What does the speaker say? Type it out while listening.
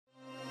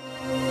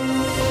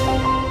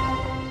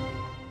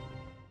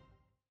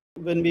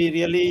when we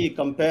really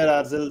compare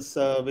ourselves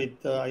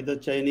with either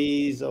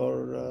Chinese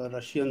or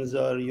Russians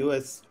or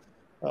US,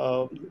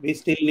 we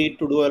still need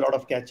to do a lot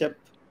of catch up.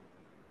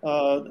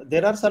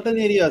 There are certain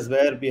areas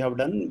where we have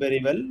done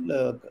very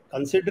well,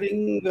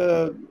 considering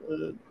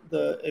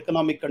the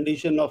economic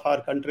condition of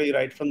our country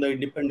right from the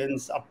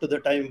independence up to the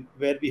time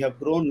where we have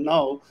grown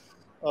now.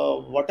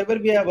 Whatever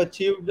we have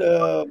achieved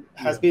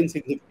has Yeah. been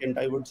significant,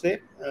 I would say,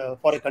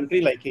 for a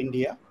country like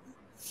India,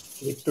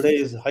 which today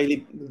is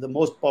highly the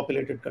most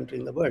populated country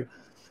in the world.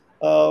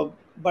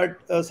 But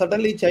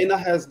certainly, China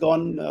has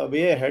gone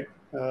way ahead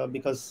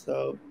because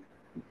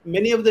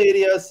many of the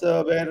areas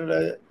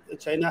where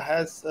China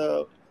has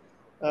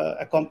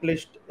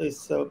accomplished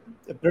is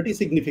pretty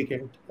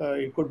significant.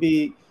 It could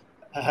be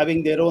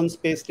having their own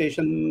space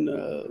station,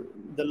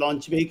 the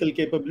launch vehicle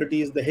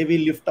capabilities, the heavy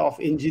lift-off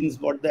engines,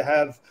 what they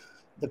have,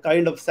 the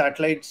kind of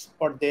satellites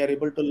what they are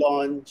able to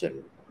launch,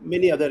 and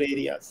many other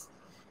areas.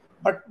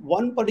 But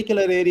one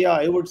particular area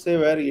I would say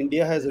where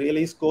India has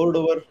really scored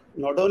over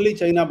not only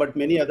China but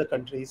many other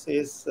countries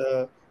is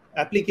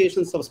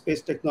applications of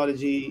space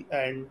technology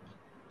and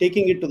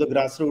taking it to the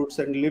grassroots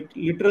and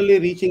literally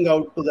reaching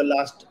out to the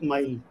last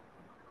mile.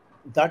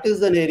 That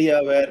is an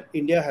area where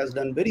India has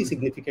done very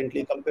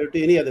significantly compared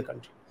to any other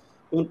country.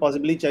 Even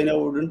possibly China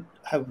wouldn't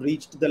have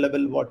reached the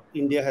level what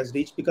India has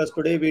reached, because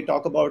today we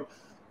talk about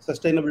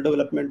sustainable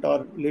development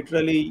or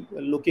literally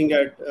looking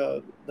at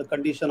the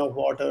condition of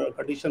water,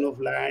 condition of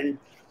land.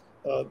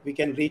 We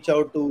can reach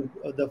out to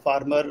the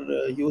farmer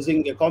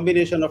using a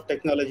combination of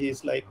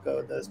technologies like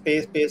the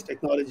space-based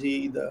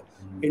technology, the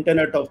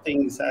Internet of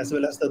Things, as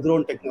well as the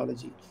drone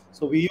technology.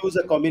 So we use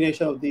a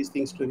combination of these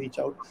things to reach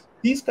out.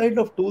 These kind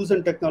of tools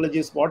and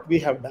technologies, what we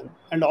have done,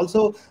 and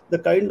also the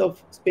kind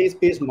of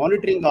space-based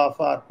monitoring of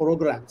our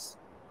programs.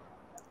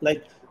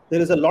 Like there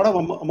is a lot of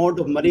amount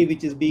of money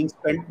which is being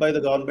spent by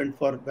the government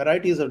for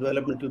varieties of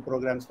developmental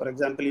programs. For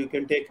example, you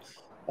can take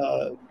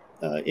uh,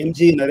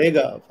 MG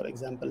Narega, for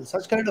example.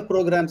 Such kind of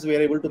programs we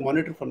are able to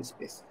monitor from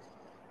space.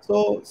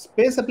 So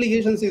space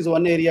applications is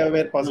one area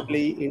where Uh-huh.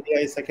 possibly India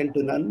is second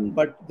to none,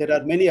 but there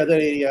are many other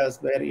areas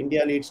where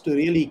India needs to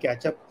really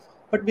catch up.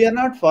 But we are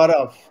not far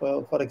off.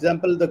 For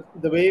example,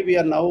 the way we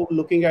are now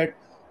looking at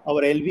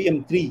our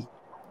LVM3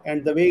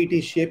 and the way it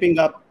is shaping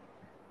up,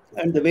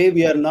 and the way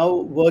we are now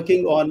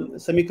working on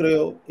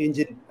semi-cryo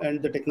engine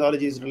and the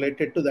technologies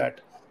related to that,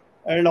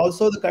 and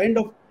also the kind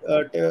of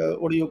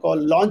what do you call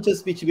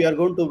launches which we are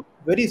going to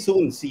very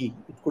soon see.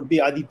 It could be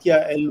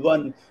Aditya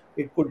L1,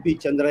 it could be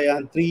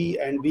Chandrayaan 3,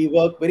 and we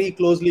work very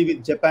closely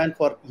with Japan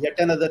for yet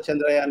another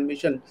Chandrayaan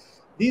mission.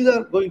 These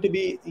are going to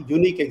be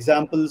unique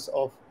examples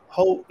of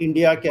how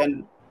India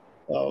can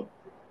uh,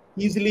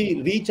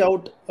 easily reach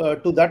out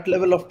to that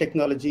level of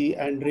technology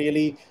and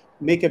really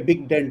make a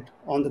big dent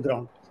on the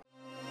ground.